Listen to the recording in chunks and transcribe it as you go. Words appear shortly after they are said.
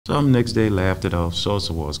Some next day laughed it off. Salsa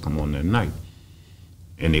Wars come on that night,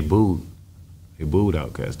 and they booed. They booed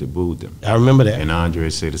OutKast. They booed them. I remember that. And Andre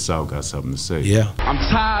said the South got something to say. Yeah. I'm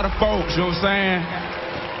tired of folks, you know what I'm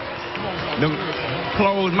saying? Them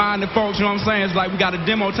closed-minded folks, you know what I'm saying? It's like we got a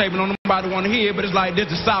demo tape and don't nobody want to hear it, but it's like this,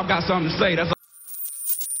 the South got something to say. That's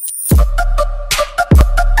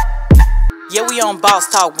Yeah, we on Boss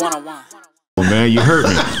Talk 101. Oh, man, you hurt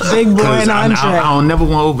me. Big Boy and Andre. I don't never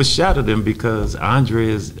want to overshadow them because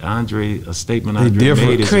a statement Andre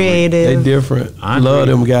made is creative. They different. Love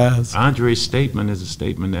them guys. Andre's statement is a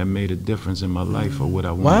statement that made a difference in my life or what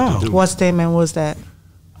I wanted to do. What statement was that?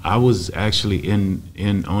 I was actually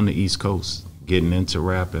on the East Coast getting into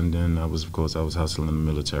rap, and then I was hustling in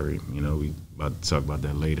the military. You know, we about to talk about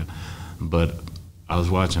that later. But I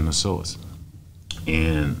was watching The Source,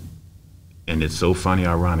 and it's so funny,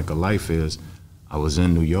 ironic of life is, I was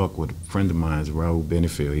in New York with a friend of mine, Raul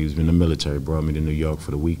Benefield. He was in the military, brought me to New York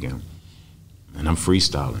for the weekend. And I'm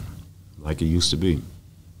freestyling, like it used to be.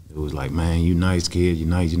 It was like, man, you nice kid, you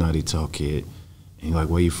nice, you know how they talk, kid. And he's like,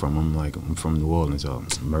 where you from? I'm like, I'm from New Orleans. Oh,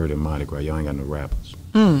 Murder and Mardi Gras, y'all ain't got no rappers.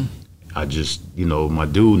 I just, you know, my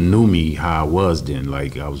dude knew me how I was then,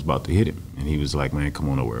 like I was about to hit him. And he was like, man, come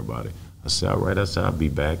on, don't worry about it. I said, all right. I said, I'll be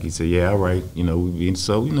back. He said, yeah, all right. You know,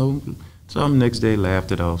 so, you know, some next day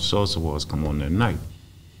laughed it off. Salsa Wars come on that night,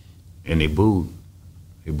 and they booed.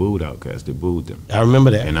 They booed OutKast. They booed them. I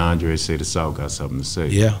remember that. And Andre said the South got something to say.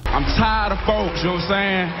 Yeah. I'm tired of folks, you know what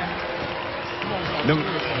I'm saying?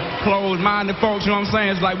 Them closed-minded folks, you know what I'm saying?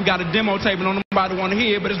 It's like we got a demo tape and don't nobody want to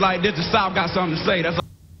hear it, but it's like this, the South got something to say. That's all.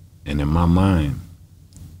 And in my mind,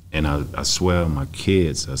 and I swear on my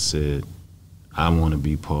kids, I said, I want to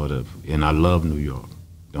be part of, and I love New York.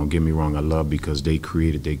 Don't get me wrong, I love because they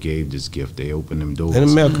gave this gift, they opened them doors. In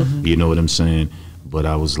America. You know what I'm saying? But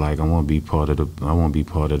I was like, I want to be part of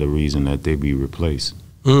the reason that they be replaced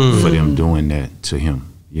for them doing that to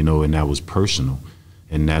him. You know, and that was personal.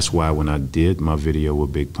 And that's why when I did my video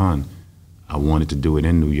with Big Pun, I wanted to do it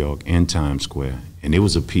in New York, in Times Square. And there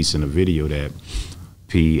was a piece in the video that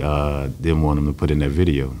P didn't want him to put in that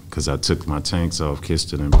video because I took my tanks off,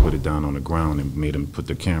 kissed it, and put it down on the ground and made him put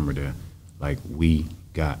the camera there. Like, we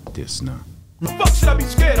got this now. Fuck should I be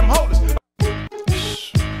scared? I'm homeless.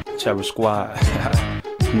 Terror Squad,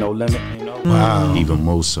 No Limit, you know. Wow. Even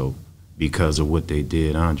more so because of what they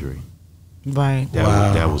did, Andre. Right.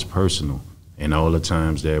 That was personal. And all the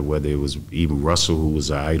times that, whether it was even Russell, who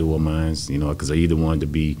was an idol of mine, you know, because I either wanted to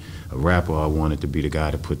be a rapper or I wanted to be the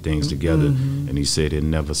guy to put things together. And he said he'd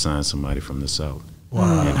never sign somebody from the South.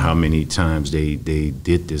 Wow. And how many times they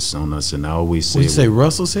did this on us, and I always say, you say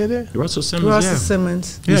Russell said that? Russell Simmons, Russell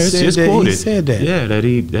Simmons. Yeah, it's quoted. He said that. Yeah, that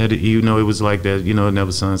he, you know, it was like that, you know,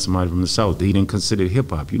 never signed somebody from the South. He didn't consider it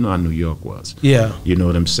hip-hop. You know how New York was. Yeah. You know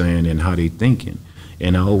what I'm saying, and how they thinking.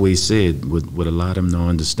 And I always said, what a lot of them don't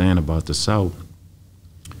understand about the South,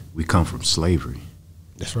 we come from slavery.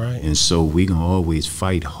 That's right. And so we gonna always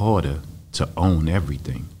fight harder to own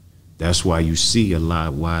everything. That's why you see a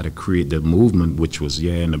lot why to create the movement, which was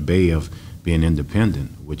in the Bay of being independent,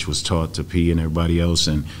 which was taught to P and everybody else,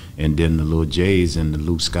 and then the Lil J's and the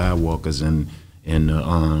Luke Skywalkers and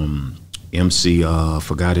the MC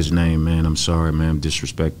forgot his name, man. I'm sorry, man.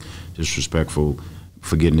 Disrespectful.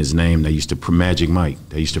 Forgetting his name. They used to Magic Mike.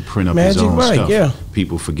 They used to print up his own stuff. Yeah.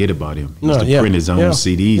 People forget about him. He used to print his own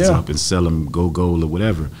CDs up and sell them gold or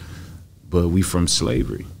whatever. But we from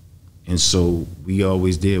slavery. And so we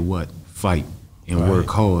always did what? Fight and work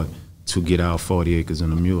hard to get our 40 acres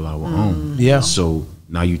and a mule, our own. Yeah. So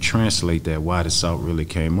now you translate that, why the South really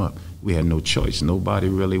came up. We had no choice. Nobody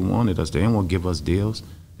really wanted us. They didn't want to give us deals.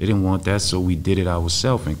 They didn't want that, so we did it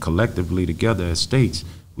ourselves. And collectively together as states,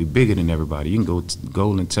 we bigger than everybody. You can go to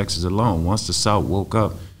Golden, Texas alone. Once the South woke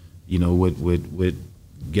up, you know, with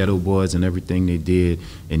Ghetto Boys and everything they did,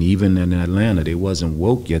 and even in Atlanta, they wasn't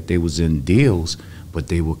woke yet. They was in deals, but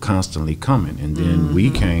they were constantly coming. And then we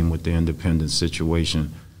came with the independent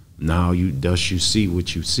situation. Now you see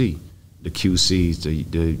what you see. The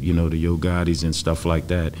QCs, you know, the Yo Gottis and stuff like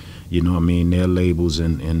that. You know what I mean? Their labels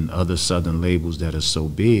and other Southern labels that are so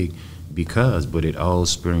big but it all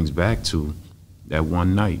springs back to that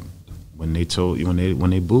one night when they told you, when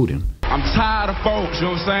they booed him. I'm tired of folks, you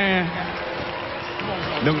know what I'm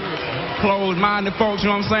saying? Them closed-minded folks, you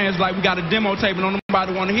know what I'm saying? It's like we got a demo tape and don't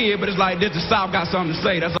nobody want to hear it, but it's like this, the South got something to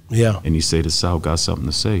say. That's all. Yeah. And he say the South got something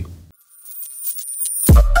to say.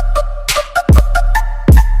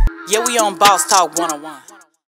 Yeah, we on Boss Talk 101.